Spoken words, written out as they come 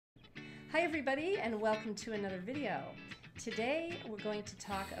Hi everybody, and welcome to another video. Today we're going to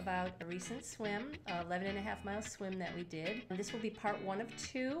talk about a recent swim, 11.5-mile swim that we did. This will be part 1 of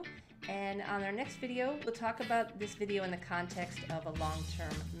 2, and on our next video we'll talk about this video in the context of a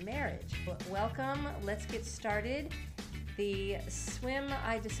long-term marriage. Welcome, let's get started. The swim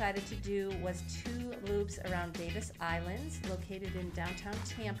I decided to do was 2 loops around Davis Islands, located in downtown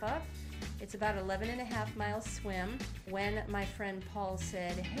Tampa. It's about 11.5-mile swim when my friend Paul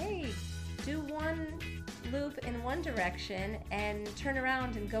said, hey, do one loop in one direction and turn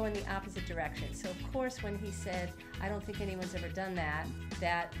around and go in the opposite direction. So of course when he said, I don't think anyone's ever done that,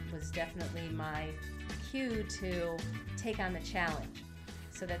 that was definitely my cue to take on the challenge.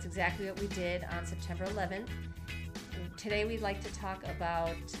 So that's exactly what we did on September 11th. Today we'd like to talk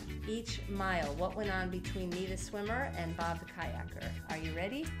about each mile, what went on between me the swimmer and Bob the kayaker. Are you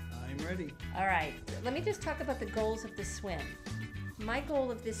ready? I'm ready. All right, let me just talk about the goals of the swim. My goal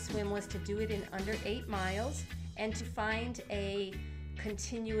of this swim was to do it in under 8 miles and to find a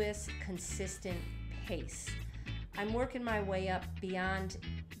continuous, consistent pace. I'm working my way up beyond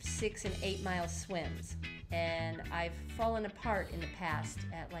 6 and 8 mile swims, and I've fallen apart in the past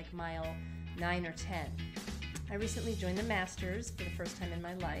at like mile 9 or 10. I recently joined the Masters for the first time in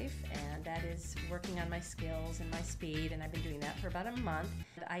my life, and that is working on my skills and my speed, and I've been doing that for about a month.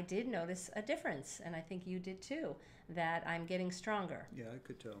 I did notice a difference, and I think you did too, that I'm getting stronger. Yeah, I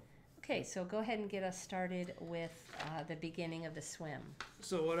could tell. Okay, so go ahead and get us started with the beginning of the swim.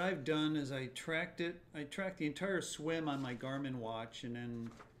 So what I've done is I tracked the entire swim on my Garmin watch, and then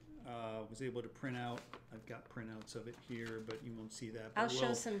was able to print out. I've got printouts of it here, but you won't see that. But I'll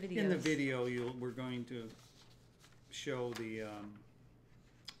show some videos. In the video, we're going to show the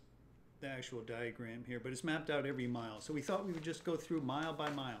actual diagram here, but it's mapped out every mile. So we thought we would just go through mile by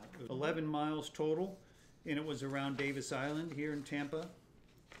mile. 11 miles total, and it was around Davis Island here in Tampa.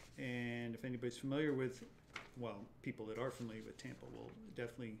 And if anybody's familiar with, well, people that are familiar with Tampa will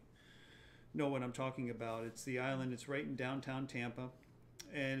definitely know what I'm talking about. It's the island. It's right in downtown Tampa,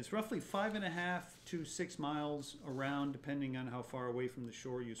 and it's roughly 5.5 to 6 miles around, depending on how far away from the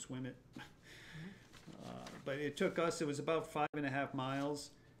shore you swim it. But it took us, it was about 5.5 miles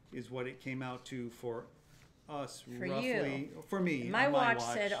is what it came out to for us, for roughly. You. For me. My watch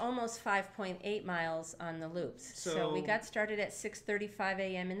said almost 5.8 miles on the loops. So we got started at 6:35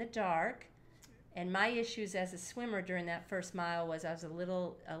 a.m. in the dark. And my issues as a swimmer during that first mile was I was a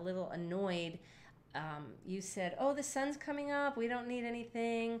little annoyed. You said, oh, the sun's coming up. We don't need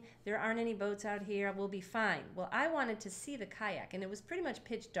anything. There aren't any boats out here. We'll be fine. Well, I wanted to see the kayak, and it was pretty much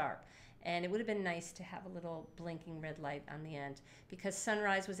pitch dark. And it would have been nice to have a little blinking red light on the end because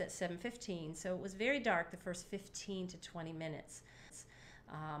sunrise was at 7:15, so it was very dark the first 15 to 20 minutes.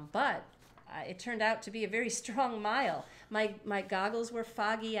 But it turned out to be a very strong mile. My goggles were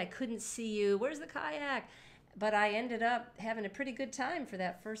foggy. I couldn't see you. Where's the kayak? But I ended up having a pretty good time for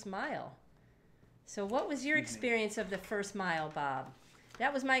that first mile. So what was your experience of the first mile, Bob?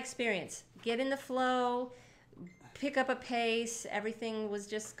 That was my experience. Get in the flow, pick up a pace, everything was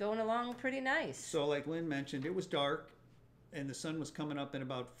just going along pretty nice. So like Lynn mentioned, it was dark and the sun was coming up in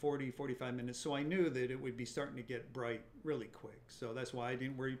about 45 minutes. So I knew that it would be starting to get bright really quick. So that's why I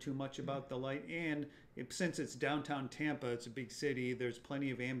didn't worry too much about the light. And since it's downtown Tampa, it's a big city, there's plenty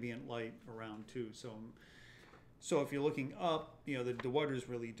of ambient light around too. So if you're looking up, you know, the water's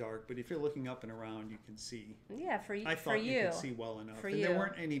really dark, but if you're looking up and around, you can see. Yeah, for you. I thought you could see well enough. And there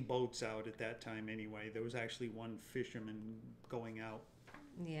weren't any boats out at that time anyway. There was actually one fisherman going out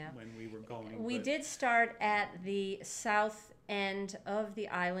when we were going. We did start at the south end of the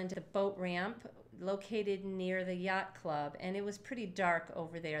island, the boat ramp located near the yacht club, and it was pretty dark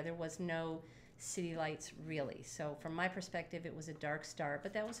over there. There was no city lights really. So from my perspective, it was a dark start,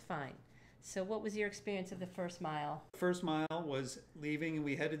 but that was fine. So what was your experience of the first mile? First mile was leaving, and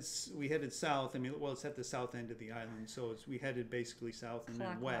we headed south. I mean, well, it's at the south end of the island, so we headed basically south and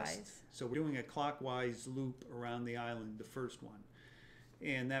then west. So we're doing a clockwise loop around the island, the first one.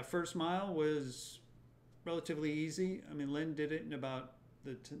 And that first mile was relatively easy. I mean, Lynn did it in about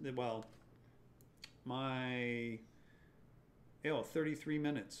 33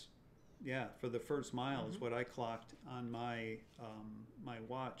 minutes. Yeah, for the first mile is what I clocked on my my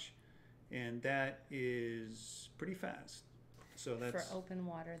watch. And that is pretty fast. So that's for open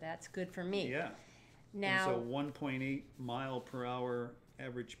water. That's good for me. Yeah. Now, so 1.8 mile per hour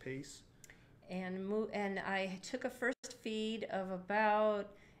average pace. And I took a first feed of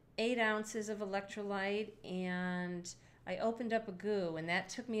about 8 ounces of electrolyte, and I opened up a goo, and that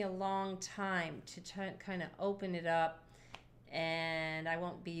took me a long time to kind of open it up and I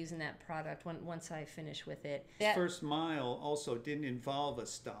won't be using that product once I finish with it. This first mile also didn't involve a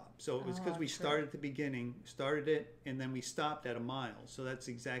stop. So it was because we started at the beginning, started it, and then we stopped at a mile. So that's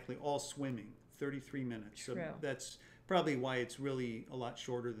exactly all swimming, 33 minutes. True. So that's probably why it's really a lot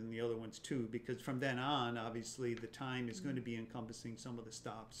shorter than the other ones too, because from then on, obviously, the time is going to be encompassing some of the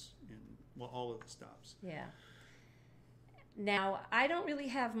stops, and well, all of the stops. Yeah. Now, I don't really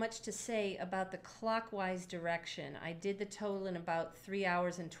have much to say about the clockwise direction. I did the total in about 3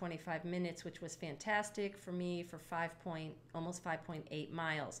 hours and 25 minutes, which was fantastic for me for almost 5.8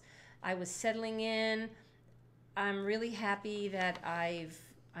 miles. I was settling in. I'm really happy that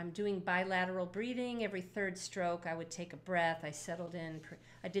I'm doing bilateral breathing. Every third stroke, I would take a breath. I settled in.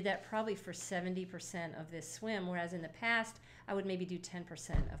 I did that probably for 70% of this swim, whereas in the past, I would maybe do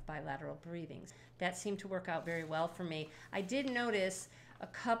 10% of bilateral breathings. That seemed to work out very well for me. I did notice a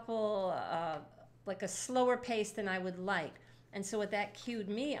couple, like a slower pace than I would like. And so what that cued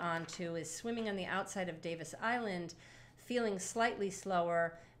me onto is swimming on the outside of Davis Island, feeling slightly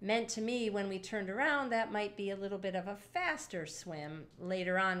slower, meant to me when we turned around that might be a little bit of a faster swim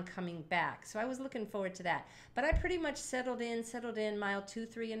later on coming back. So I was looking forward to that. But I pretty much settled in mile 2,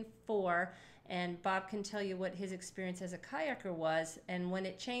 3, and 4. And Bob can tell you what his experience as a kayaker was. And when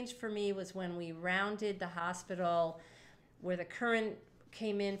it changed for me was when we rounded the hospital where the current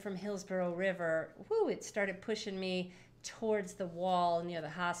came in from Hillsborough River. Whoo, it started pushing me towards the wall near the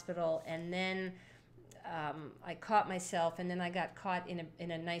hospital. And then I caught myself, and then I got caught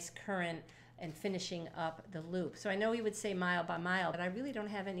in a nice current and finishing up the loop. So I know he would say mile by mile, but I really don't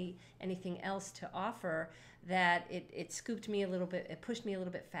have anything else to offer. That it scooped me a little bit, it pushed me a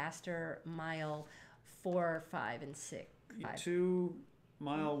little bit faster, mile 4, 5, and 6. 2,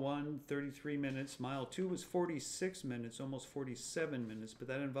 mile 1, 33 minutes. Mile 2 was 46 minutes, almost 47 minutes, but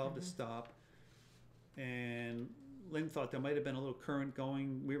that involved a stop. And Lynn thought there might have been a little current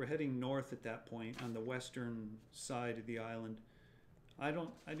going. We were heading north at that point on the western side of the island. I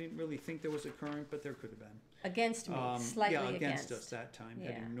didn't really think there was a current, but there could have been. Against me, slightly yeah, against us that time,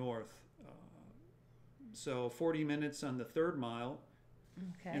 yeah. Heading north. So 40 minutes on the third mile.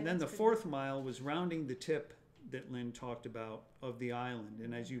 Okay, and then the fourth mile was rounding the tip that Lynn talked about of the island.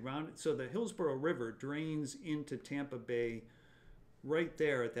 And as you round it, so the Hillsborough River drains into Tampa Bay right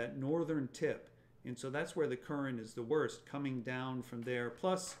there at that northern tip. And so that's where the current is the worst, coming down from there.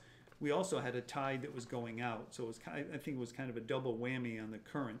 Plus, we also had a tide that was going out. So it was, I think it was kind of a double whammy on the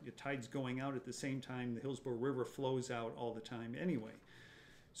current. The tide's going out at the same time the Hillsborough River flows out all the time anyway.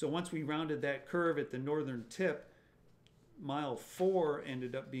 So once we rounded that curve at the northern tip, mile 4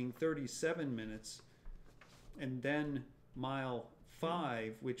 ended up being 37 minutes. And then mile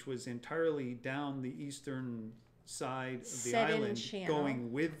 5, which was entirely down the eastern side of the island,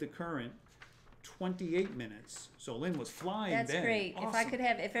 going with the current, 28 minutes. So Lynn was flying. That's then. Great. Awesome.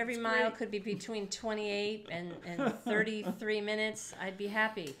 If every mile could be between 28 and 33 minutes, I'd be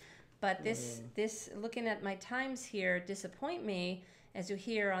happy. But this looking at my times here disappoint me, as you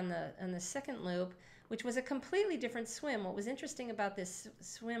hear on the second loop, which was a completely different swim. What was interesting about this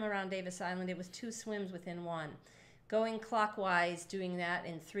swim around Davis Island, it was 2 swims within one. Going clockwise, doing that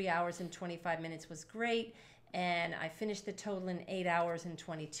in 3 hours and 25 minutes was great. And I finished the total in 8 hours and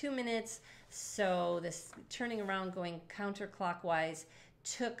 22 minutes. So this turning around going counterclockwise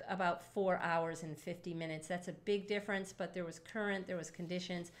took about 4 hours and 50 minutes. That's a big difference, but there was current, there was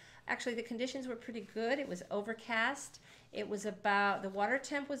conditions. Actually, the conditions were pretty good. It was overcast. It was the water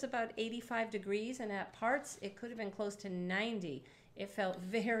temp was about 85 degrees, and at parts, it could have been close to 90. It felt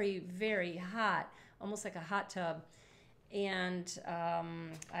very, very hot, almost like a hot tub. And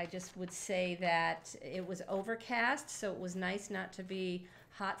I just would say that it was overcast, so it was nice not to be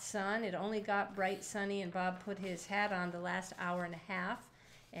hot sun. It only got bright sunny, and Bob put his hat on the last hour and a half,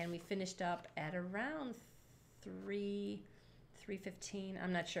 and we finished up at around 3:15.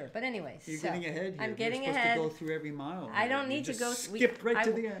 I'm not sure, but anyways. You're getting ahead here. I'm getting You're ahead. supposed to go through every mile. I don't need to go. Skip right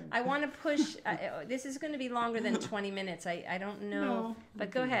to the end. I want to push. This is going to be longer than 20 minutes. I don't know. No,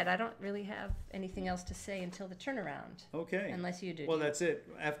 but go ahead. I don't really have anything else to say until the turnaround. Okay. Unless you do. Well, that's it.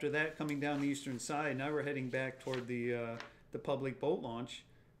 After that, coming down the eastern side, now we're heading back toward the public boat launch.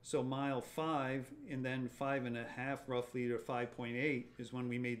 So mile 5 and then 5.5 roughly to 5.8 is when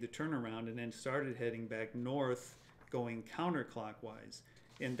we made the turnaround and then started heading back north, going counterclockwise.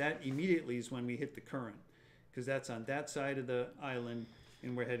 And that immediately is when we hit the current, because that's on that side of the island,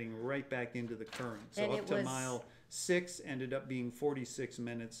 and we're heading right back into the current. So and up to mile 6 ended up being 46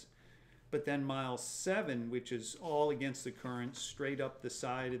 minutes. But then mile 7, which is all against the current, straight up the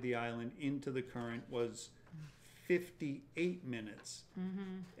side of the island into the current, was 58 minutes.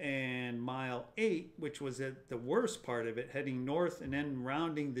 And mile 8, which was at the worst part of it, heading north and then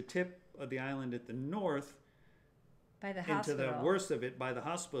rounding the tip of the island at the north By the into hospital. the worst of it by the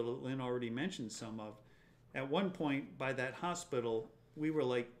hospital Lynn already mentioned some of. At one point by that hospital, we were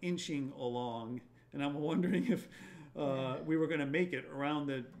like inching along, and I'm wondering if we were going to make it around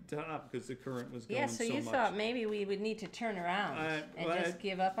the top because the current was going so much. Yeah, so you thought maybe we would need to turn around and just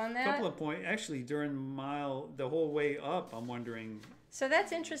give up on that? A couple of points. Actually, during the whole way up, I'm wondering. So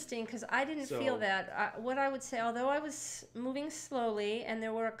that's interesting because I didn't feel that. What I would say, although I was moving slowly, and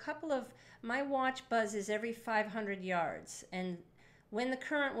there were a couple of, my watch buzzes every 500 yards. And when the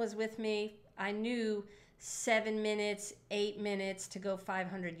current was with me, I knew 7 minutes, 8 minutes to go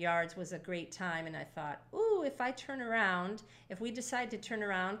 500 yards was a great time. And I thought, ooh, if I turn around, if we decide to turn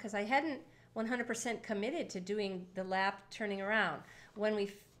around, because I hadn't 100% committed to doing the lap turning around. When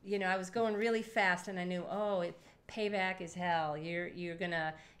we, I was going really fast, and I knew, payback is hell. You're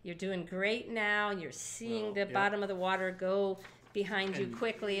doing great now, and you're seeing the bottom of the water go behind you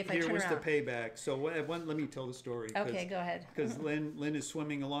quickly if I turn around. Here was the payback. So let me tell the story. Okay, go ahead. Because Lynn is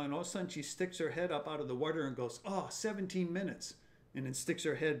swimming along, and all of a sudden she sticks her head up out of the water and goes, 17 minutes. And then sticks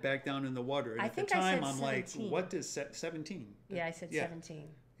her head back down in the water. And I at think the time, I said I'm 17. like, what is 17? Yeah, I said 17.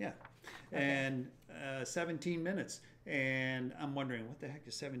 Yeah. Okay. And 17 minutes. And I'm wondering, what the heck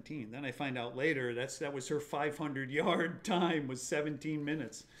is 17? Then I find out later that was her 500-yard time was 17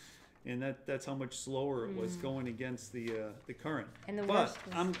 minutes. And that's how much slower it was going against the current. And the but worst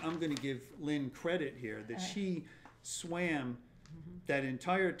was... I'm going to give Lynn credit here that she swam that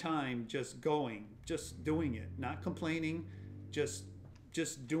entire time just going, just doing it, not complaining, just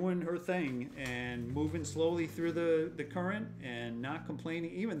doing her thing and moving slowly through the current and not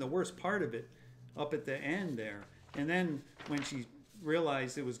complaining. Even the worst part of it up at the end there. And then when she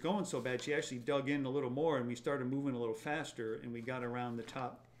realized it was going so bad, she actually dug in a little more, and we started moving a little faster, and we got around the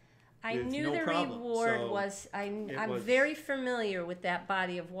top. I knew the reward was, I'm very familiar with that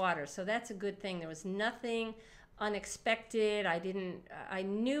body of water, so that's a good thing. There was nothing unexpected. I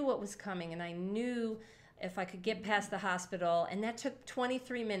knew what was coming, and I knew if I could get past the hospital, and that took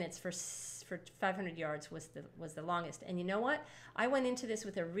 23 minutes for 500 yards was the longest. And you know what? I went into this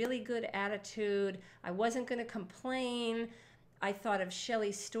with a really good attitude. I wasn't going to complain. I thought of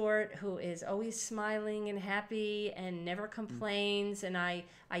Shelley Stewart, who is always smiling and happy and never complains. And I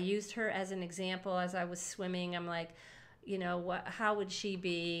used her as an example as I was swimming. I'm like, how would she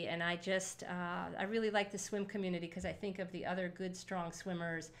be? And I really like the swim community because I think of the other good, strong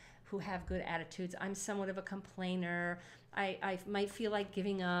swimmers who have good attitudes. I'm somewhat of a complainer. I might feel like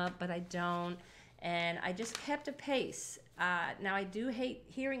giving up, but I don't. And I just kept a pace. Now, I do hate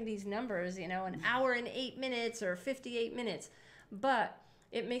hearing these numbers, an hour and 8 minutes or 58 minutes. But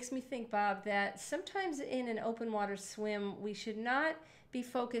it makes me think, Bob, that sometimes in an open water swim, we should not be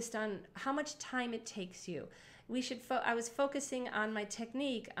focused on how much time it takes you. I was focusing on my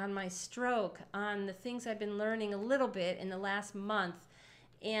technique, on my stroke, on the things I've been learning a little bit in the last month,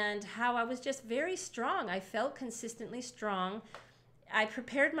 and how I was just very strong. I felt consistently strong. I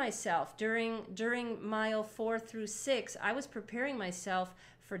prepared myself during mile 4 through 6. I was preparing myself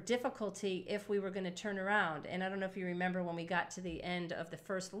for difficulty if we were going to turn around. And I don't know if you remember when we got to the end of the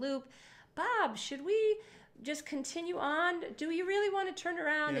first loop, Bob, should we just continue on? Do you really want to turn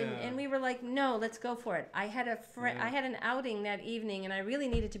around? Yeah. And we were like, no, let's go for it. I had I had an outing that evening, and I really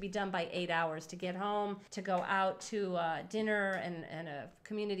needed to be done by 8 hours to get home, to go out to dinner and a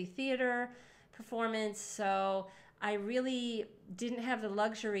community theater performance. So I really didn't have the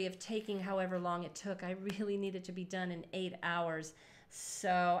luxury of taking however long it took. I really needed to be done in 8 hours.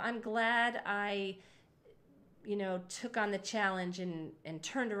 So I'm glad I, took on the challenge and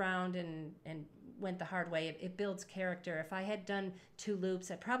turned around and went the hard way. It builds character. If I had done 2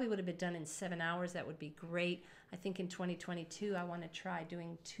 loops, I probably would have been done in 7 hours. That would be great. I think in 2022, I want to try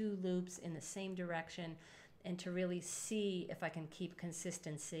doing 2 loops in the same direction and to really see if I can keep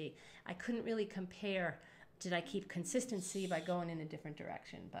consistency. I couldn't really compare, did I keep consistency by going in a different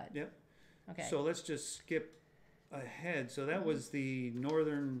direction? But Yep. Okay. So let's just skip ahead. So that was the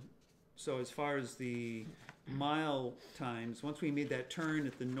northern, so as far as the mile times, once we made that turn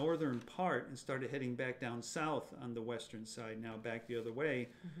at the northern part and started heading back down south on the western side, now back the other way,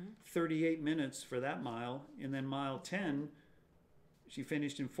 38 minutes for that mile. And then mile 10, she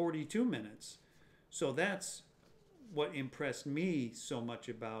finished in 42 minutes. So that's what impressed me so much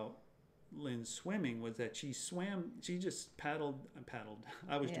about Lynn's swimming, was that she just paddled.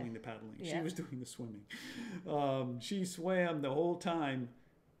 I was doing the paddling. Yeah. She was doing the swimming. She swam the whole time,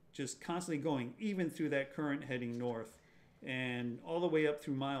 just constantly going, even through that current heading north. and all the way up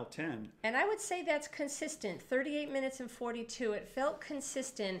through mile 10. And I would say that's consistent. 38 minutes and 42. It felt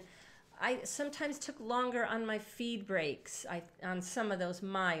consistent. I sometimes took longer on my feed breaks on some of those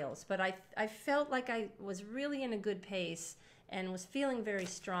miles, but I felt like I was really in a good pace and was feeling very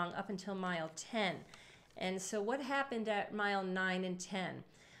strong up until mile 10. And so what happened at mile 9 and 10?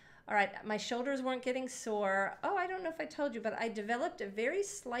 All right, my shoulders weren't getting sore. Oh, I don't know if I told you, but I developed a very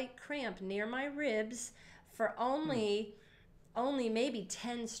slight cramp near my ribs for only maybe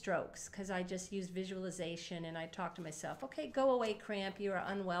 10 strokes, because I just used visualization and I talked to myself, okay, go away, cramp, you are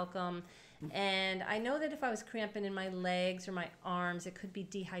unwelcome. And I know that if I was cramping in my legs or my arms, it could be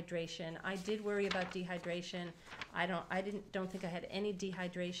dehydration. I did worry about dehydration. I don't think I had any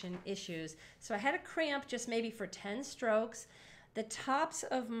dehydration issues. So I had a cramp just maybe for 10 strokes. The tops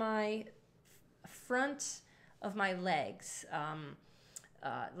of my front of my legs,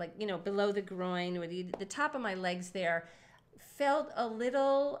 like, you know, below the groin, or the top of my legs there, felt a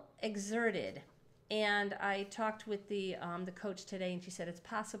little exerted. And I talked with the coach today, and she said it's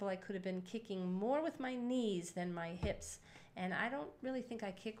possible I could have been kicking more with my knees than my hips. And I don't really think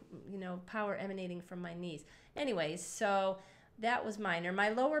I kick, you know, power emanating from my knees. Anyways, so that was minor. My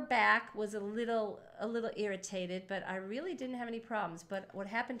lower back was a little irritated, but I really didn't have any problems. But what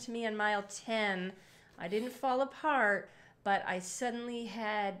happened to me on mile 10, I didn't fall apart, but I suddenly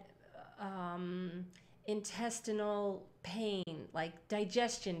had intestinal pain, like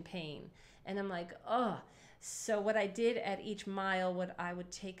digestion pain. And I'm like, oh. So what I did at each mile, I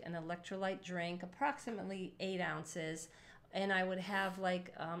would take an electrolyte drink, approximately 8 ounces, and I would have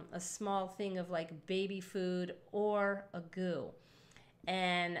like a small thing of like baby food or a goo.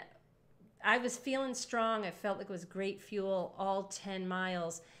 And I was feeling strong. I felt like it was great fuel all 10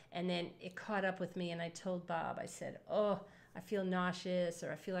 miles. And then it caught up with me, and I told Bob, I said, oh, I feel nauseous,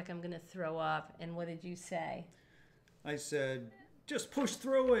 or I feel like I'm going to throw up. And what did you say? I said, just push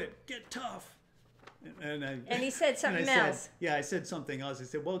through it. Get tough. And he said something else. I said something else. I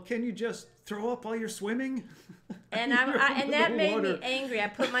said, well, can you just throw up while you're swimming? And and that made me angry. I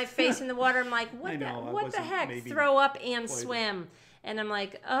put my face in the water. I'm like, what the heck? Throw up and swim. And I'm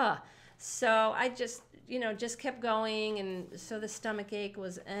like, ugh. So I just, just kept going. And so the stomach ache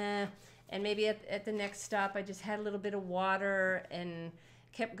was, And maybe at the next stop, I just had a little bit of water and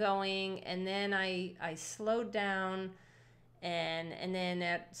kept going. And then I slowed down. And then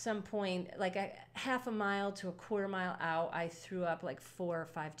at some point, like a half a mile to a quarter mile out, I threw up like 4 or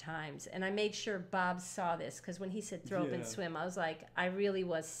 5 times. And I made sure Bob saw this, because when he said throw up and swim, I was like, I really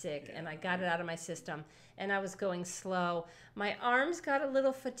was sick, and I got it out of my system. And I was going slow. My arms got a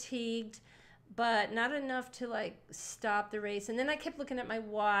little fatigued, but not enough to like stop the race. And then I kept looking at my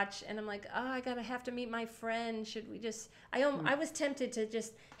watch, and I'm like, oh, I have to meet my friend. Should we just, I was tempted to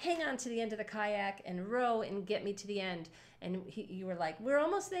just hang on to the end of the kayak and row and get me to the end. And you were like, we're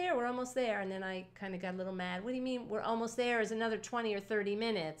almost there, we're almost there. And then I kind of got a little mad. What do you mean we're almost there? Is another 20 or 30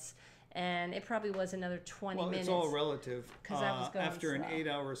 minutes. And it probably was another 20 minutes. Well, it's all relative. Because I was going after slow. An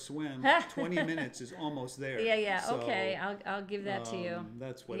 8-hour swim, 20 minutes is almost there. Yeah, so, okay. I'll give that to you.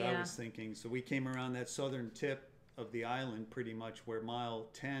 That's what I was thinking. So we came around that southern tip of the island, pretty much where mile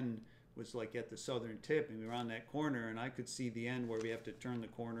 10 was like at the southern tip, and we were on that corner, and I could see the end where we have to turn the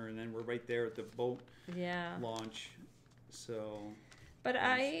corner, and then we're right there at the boat launch. So, but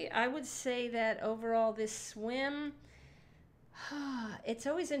I would say that overall this swim, it's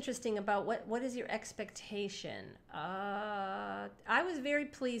always interesting about what is your expectation. I was very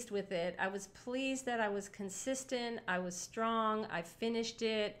pleased with it. I was pleased that I was consistent. I was strong. I finished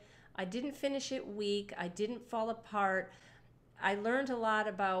it. I didn't finish it weak. I didn't fall apart. I learned a lot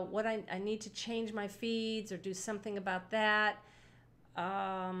about what I need to change my feeds or do something about that.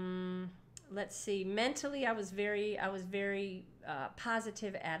 Let's see. Mentally, I was very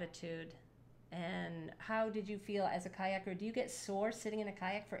positive attitude. And how did you feel as a kayaker? Do you get sore sitting in a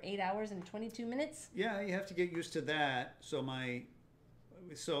kayak for 8 hours and 22 minutes? Yeah, you have to get used to that. So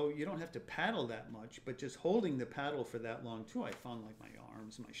you don't have to paddle that much, but just holding the paddle for that long too, I found like my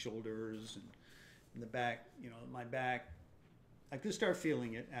arms, my shoulders, and the back. My back. I could start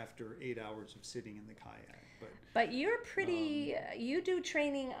feeling it after 8 hours of sitting in the kayak. But you're pretty, you do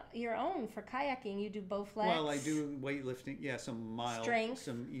training your own for kayaking. You do bow flex. Well, I do weightlifting. Yeah, some mild, strength.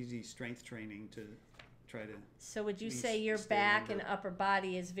 Some easy strength training to try to. So would you say your back and upper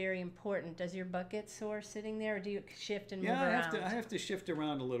body is very important? Does your butt get sore sitting there, or do you shift and move around? I have to shift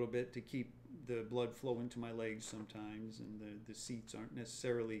around a little bit to keep the blood flow into my legs sometimes, and the seats aren't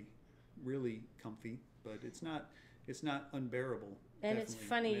necessarily really comfy, but it's not unbearable. And definitely. It's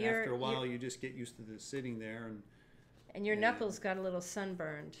funny, after a while you just get used to the sitting there, And your knuckles got a little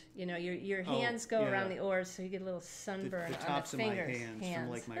sunburned. You know, your hands go around the oars, so you get a little sunburn the on tops the of fingers. my hands, from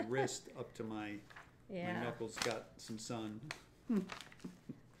like my wrist up to my knuckles got some sun.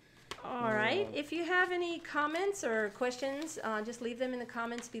 All right. If you have any comments or questions, just leave them in the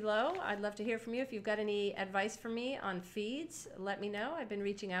comments below. I'd love to hear from you. If you've got any advice for me on feeds, let me know. I've been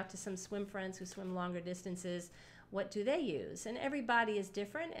reaching out to some swim friends who swim longer distances. What do they use? And everybody is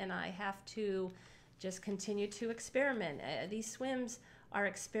different, and I have to just continue to experiment. These swims are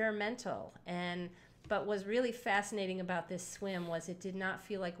experimental, but what's really fascinating about this swim was it did not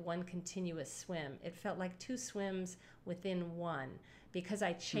feel like one continuous swim. It felt like two swims within one, because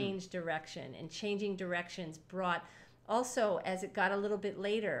I changed direction, and changing directions brought also, as it got a little bit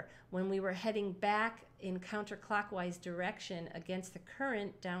later, when we were heading back in counterclockwise direction against the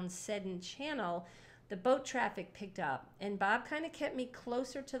current down Seddon Channel, the boat traffic picked up, and Bob kind of kept me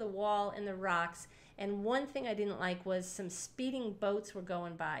closer to the wall and the rocks. And one thing I didn't like was some speeding boats were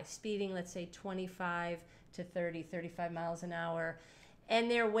going by, speeding, let's say 25 to 30, 35 miles an hour. And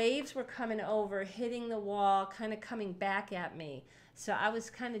their waves were coming over, hitting the wall, kind of coming back at me. So I was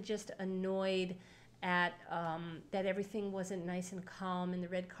kind of just annoyed at that everything wasn't nice and calm, and the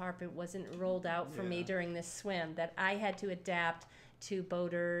red carpet wasn't rolled out for me during this swim, that I had to adapt to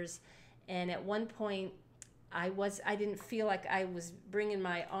boaters. And at one point, I didn't feel like I was bringing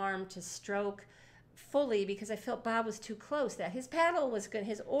my arm to stroke fully, because I felt Bob was too close, that his paddle was going,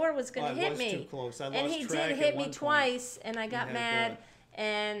 his oar was going to hit me. Too close. I lost and he track did at hit one me point. twice, and I got mad.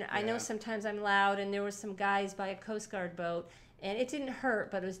 And I know sometimes I'm loud, and there were some guys by a Coast Guard boat, and it didn't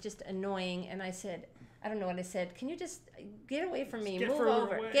hurt, but it was just annoying. And I said, I don't know what I said. Can you just get away from me, move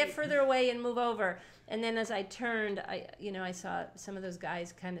over, get further away and move over? And then as I turned, I saw some of those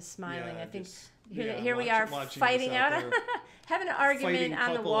guys kind of smiling. I think here we are fighting out, having an argument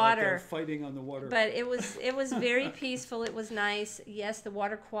on the water. Fighting on the water. But it was very peaceful. It was nice. Yes, the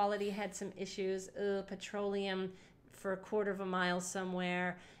water quality had some issues. Petroleum for a quarter of a mile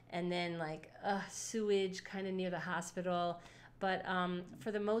somewhere, and then like sewage kind of near the hospital. But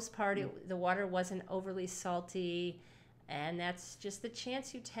for the most part, the water wasn't overly salty, and that's just the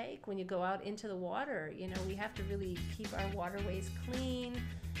chance you take when you go out into the water. You know, we have to really keep our waterways clean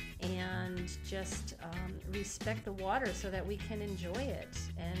and just respect the water so that we can enjoy it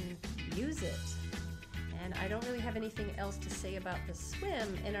and use it. And I don't really have anything else to say about the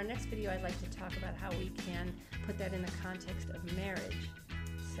swim. In our next video, I'd like to talk about how we can put that in the context of marriage.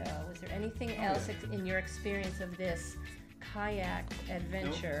 So is there anything else in your experience of this kayak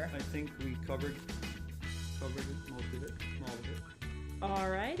adventure? Nope, I think we covered it, most of it, all of it.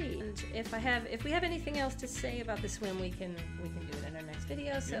 Alrighty. And if we have anything else to say about the swim, we can do it in our next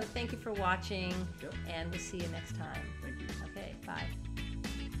video. So thank you for watching, and we'll see you next time. Thank you. Okay, bye.